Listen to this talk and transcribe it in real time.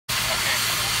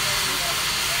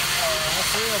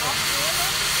of them.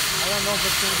 I don't know if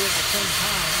it's going to be at the same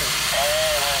time.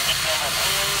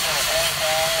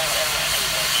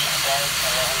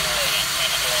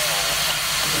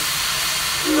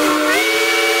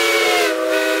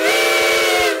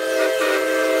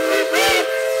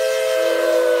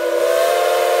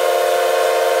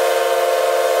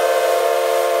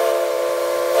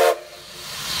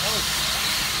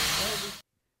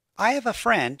 I have a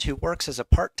friend who works as a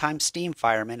part-time steam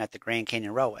fireman at the Grand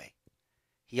Canyon Railway.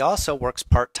 He also works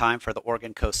part-time for the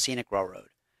Oregon Coast Scenic Railroad,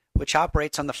 which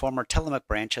operates on the former Tillamook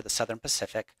Branch of the Southern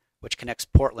Pacific, which connects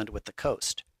Portland with the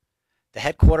coast. The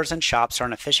headquarters and shops are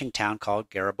in a fishing town called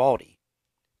Garibaldi.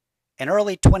 In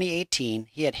early 2018,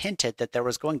 he had hinted that there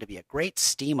was going to be a great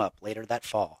steam-up later that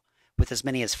fall, with as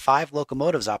many as 5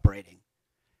 locomotives operating.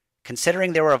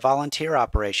 Considering they were a volunteer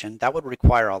operation, that would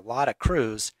require a lot of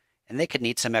crews, and they could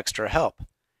need some extra help.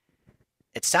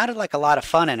 It sounded like a lot of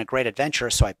fun and a great adventure,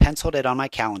 so I penciled it on my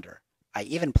calendar. I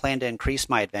even planned to increase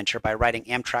my adventure by riding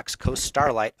Amtrak's Coast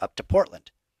Starlight up to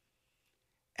Portland.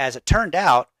 As it turned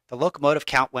out, the locomotive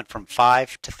count went from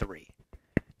 5 to 3.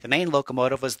 The main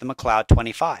locomotive was the McLeod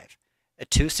 25, a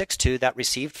 262 that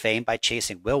received fame by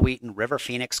chasing Will Wheaton, River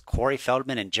Phoenix, Corey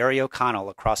Feldman, and Jerry O'Connell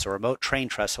across a remote train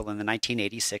trestle in the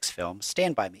 1986 film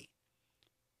Stand By Me.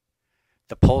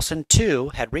 The Polson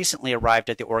II had recently arrived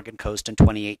at the Oregon coast in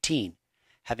 2018,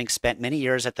 having spent many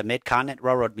years at the Mid-Continent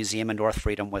Railroad Museum in North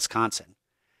Freedom, Wisconsin.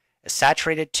 A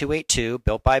saturated 282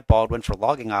 built by Baldwin for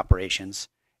logging operations,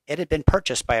 it had been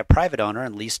purchased by a private owner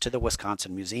and leased to the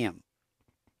Wisconsin Museum.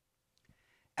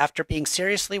 After being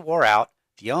seriously wore out,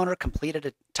 the owner completed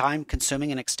a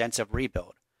time-consuming and extensive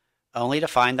rebuild, only to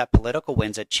find that political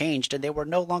winds had changed and they were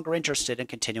no longer interested in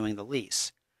continuing the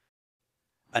lease.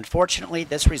 Unfortunately,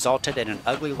 this resulted in an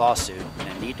ugly lawsuit and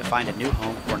a need to find a new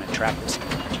home for an attractive ski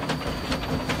project.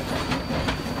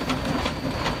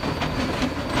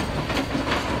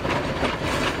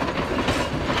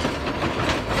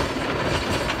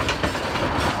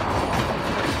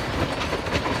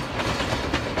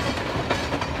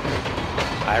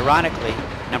 Ironically,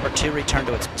 number 2 returned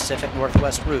to its Pacific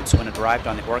Northwest roots when it arrived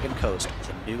on the Oregon coast with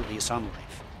a new lease on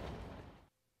life.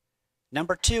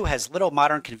 Number 2 has little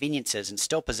modern conveniences and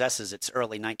still possesses its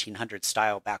early 1900s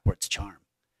style backwards charm.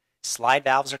 Slide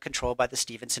valves are controlled by the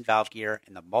Stevenson valve gear,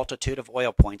 and the multitude of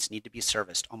oil points need to be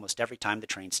serviced almost every time the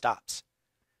train stops.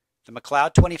 The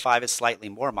McLeod 25 is slightly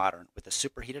more modern, with a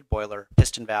superheated boiler,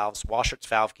 piston valves, Washert's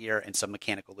valve gear, and some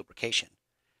mechanical lubrication.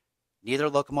 Neither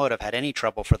locomotive had any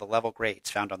trouble for the level grades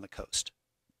found on the coast.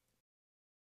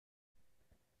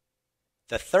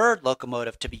 The third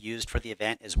locomotive to be used for the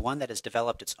event is one that has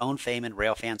developed its own fame in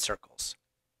railfan circles.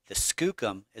 The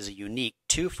Skookum is a unique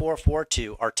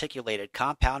 2442 articulated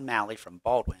compound Mallee from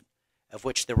Baldwin, of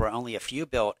which there were only a few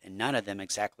built and none of them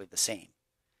exactly the same.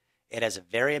 It has a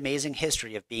very amazing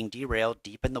history of being derailed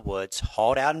deep in the woods,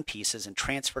 hauled out in pieces, and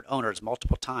transferred owners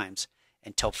multiple times,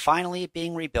 until finally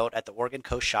being rebuilt at the Oregon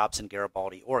Coast Shops in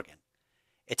Garibaldi, Oregon.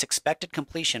 Its expected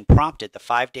completion prompted the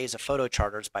 5 days of photo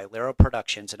charters by Lero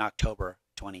Productions in October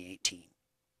 2018.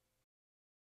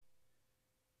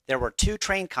 There were 2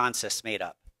 train consists made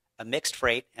up, a mixed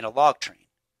freight and a log train.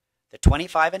 The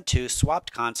 25 and 2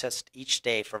 swapped consists each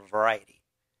day for variety.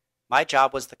 My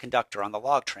job was the conductor on the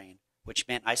log train, which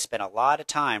meant I spent a lot of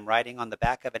time riding on the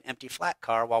back of an empty flat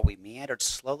car while we meandered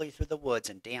slowly through the woods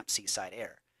and damp seaside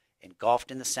air, engulfed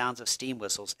in the sounds of steam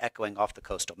whistles echoing off the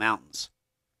coastal mountains.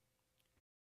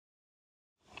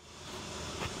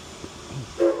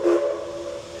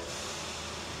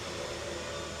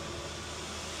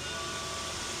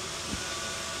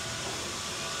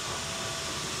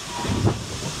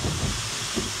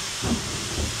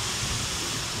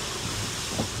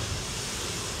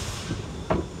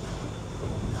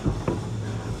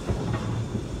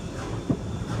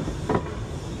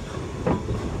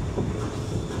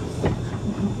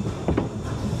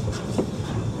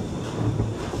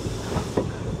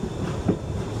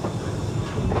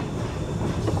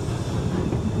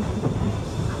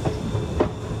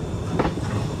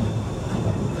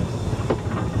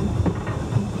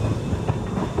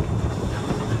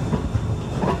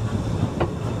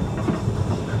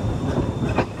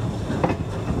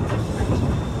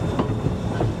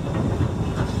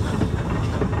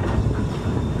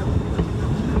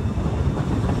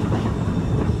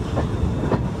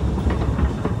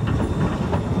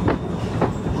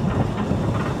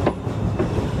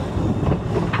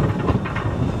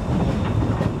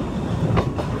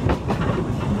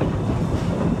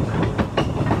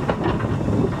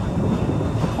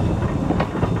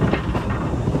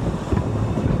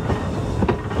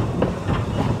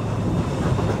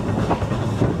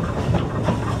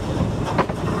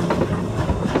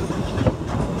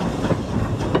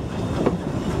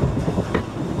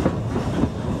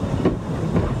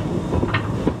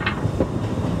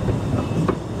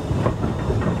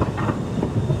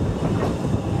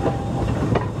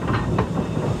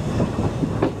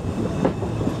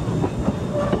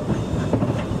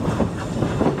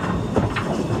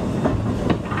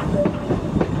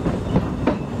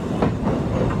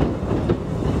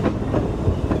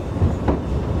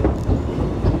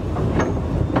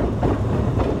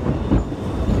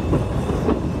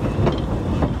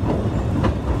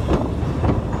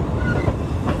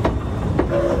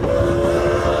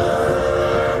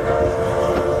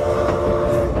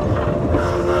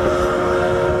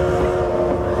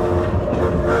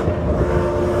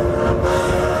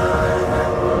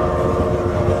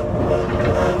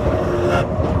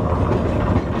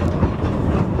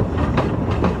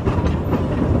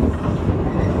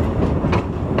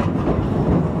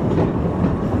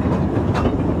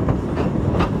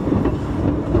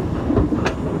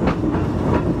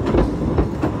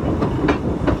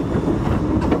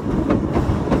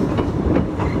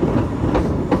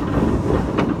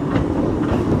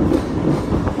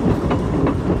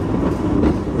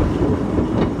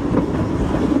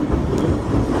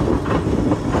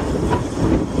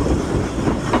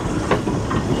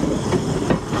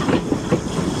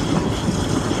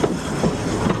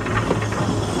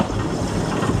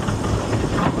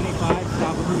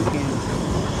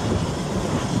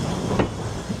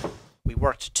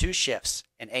 two shifts,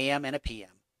 an AM and a PM.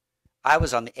 I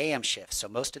was on the AM shift, so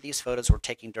most of these photos were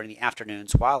taken during the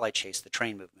afternoons while I chased the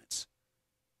train movements.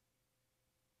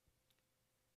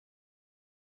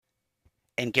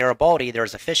 In Garibaldi, there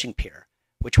is a fishing pier,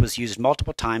 which was used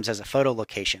multiple times as a photo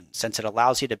location since it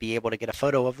allows you to be able to get a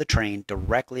photo of the train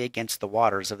directly against the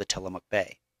waters of the Tillamook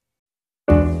Bay.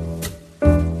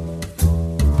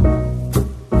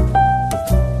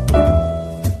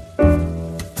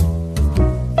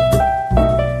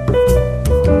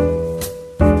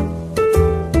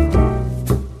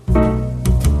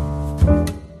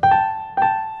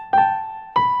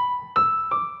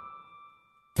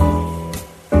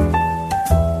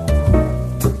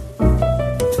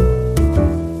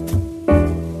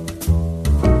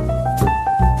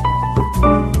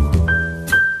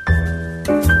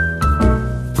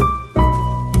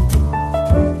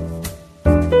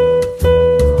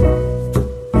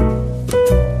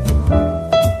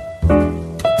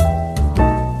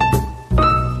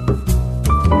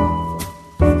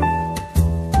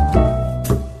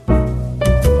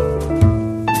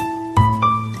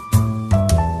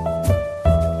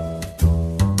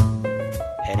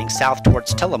 South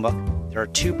towards Tillamook, there are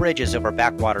two bridges over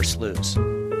backwater sloughs.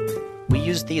 We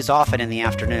used these often in the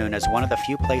afternoon as one of the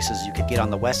few places you could get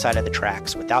on the west side of the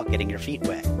tracks without getting your feet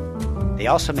wet. They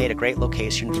also made a great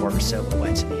location for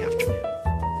silhouettes in the afternoon.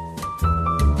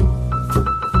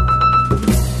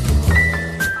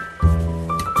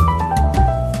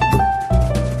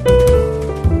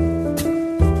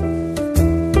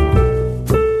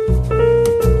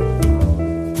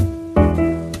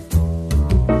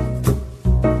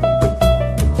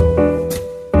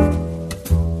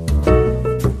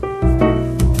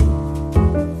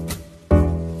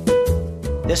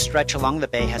 This stretch along the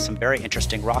bay has some very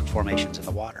interesting rock formations in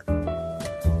the water.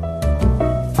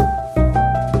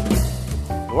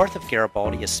 North of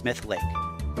Garibaldi is Smith Lake.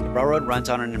 The railroad runs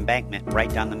on an embankment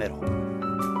right down the middle.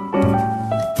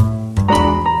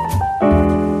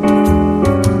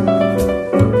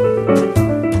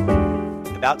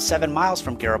 About 7 miles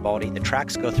from Garibaldi, the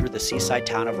tracks go through the seaside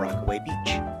town of Rockaway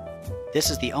Beach. This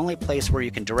is the only place where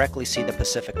you can directly see the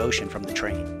Pacific Ocean from the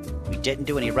train. We didn't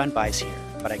do any run-bys here,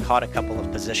 but I caught a couple of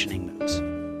positioning moves.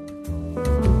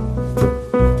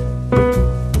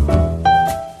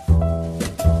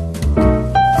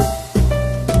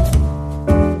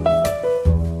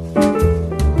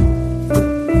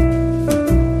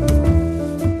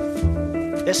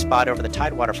 This spot over the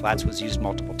Tidewater Flats was used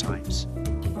multiple times,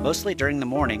 mostly during the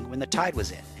morning when the tide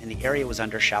was in and the area was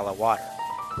under shallow water.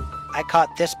 I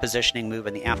caught this positioning move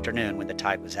in the afternoon when the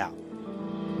tide was out.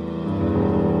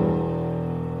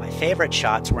 My favorite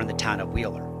shots were in the town of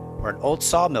Wheeler, where an old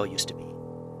sawmill used to be.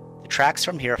 The tracks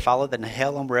from here follow the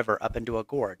Nehalem River up into a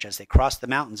gorge as they cross the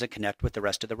mountains and connect with the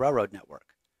rest of the railroad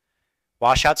network.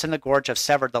 Washouts in the gorge have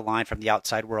severed the line from the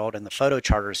outside world, and the photo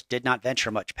charters did not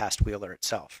venture much past Wheeler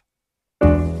itself.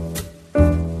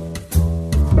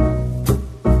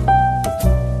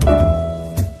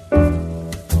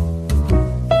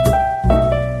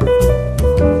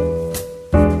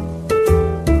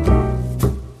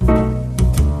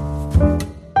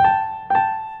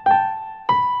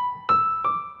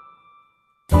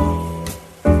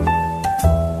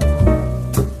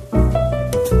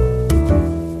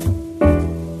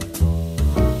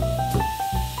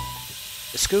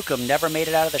 Skookum never made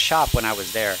it out of the shop when I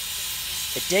was there.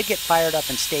 It did get fired up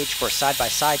and staged for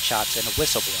side-by-side shots and a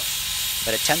whistle blow,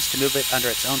 but attempts to move it under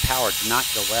its own power did not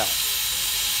go well.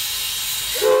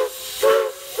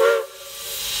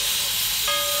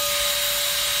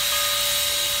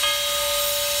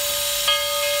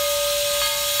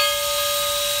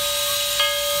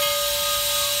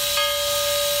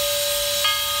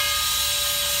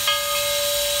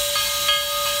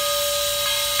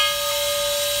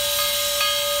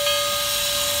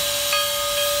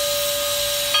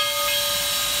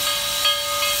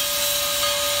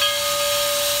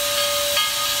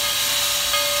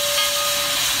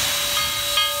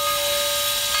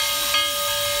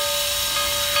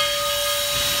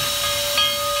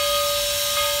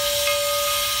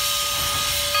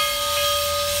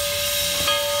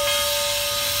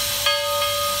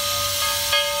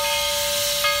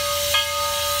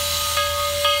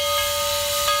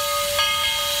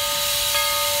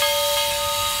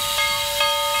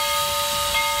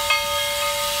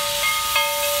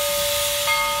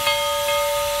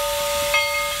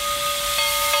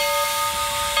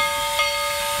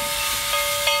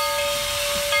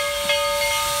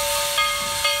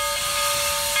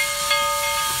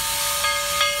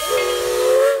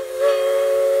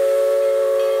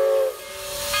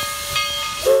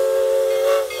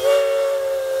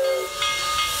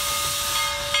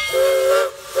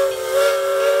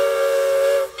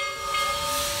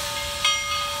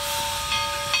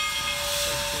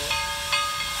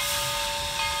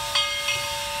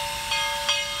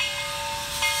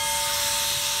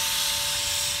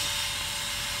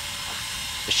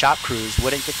 The shop crews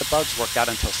wouldn't get the bugs worked out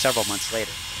until several months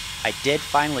later. I did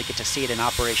finally get to see it in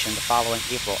operation the following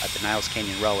April at the Niles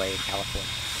Canyon Railway in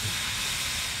California.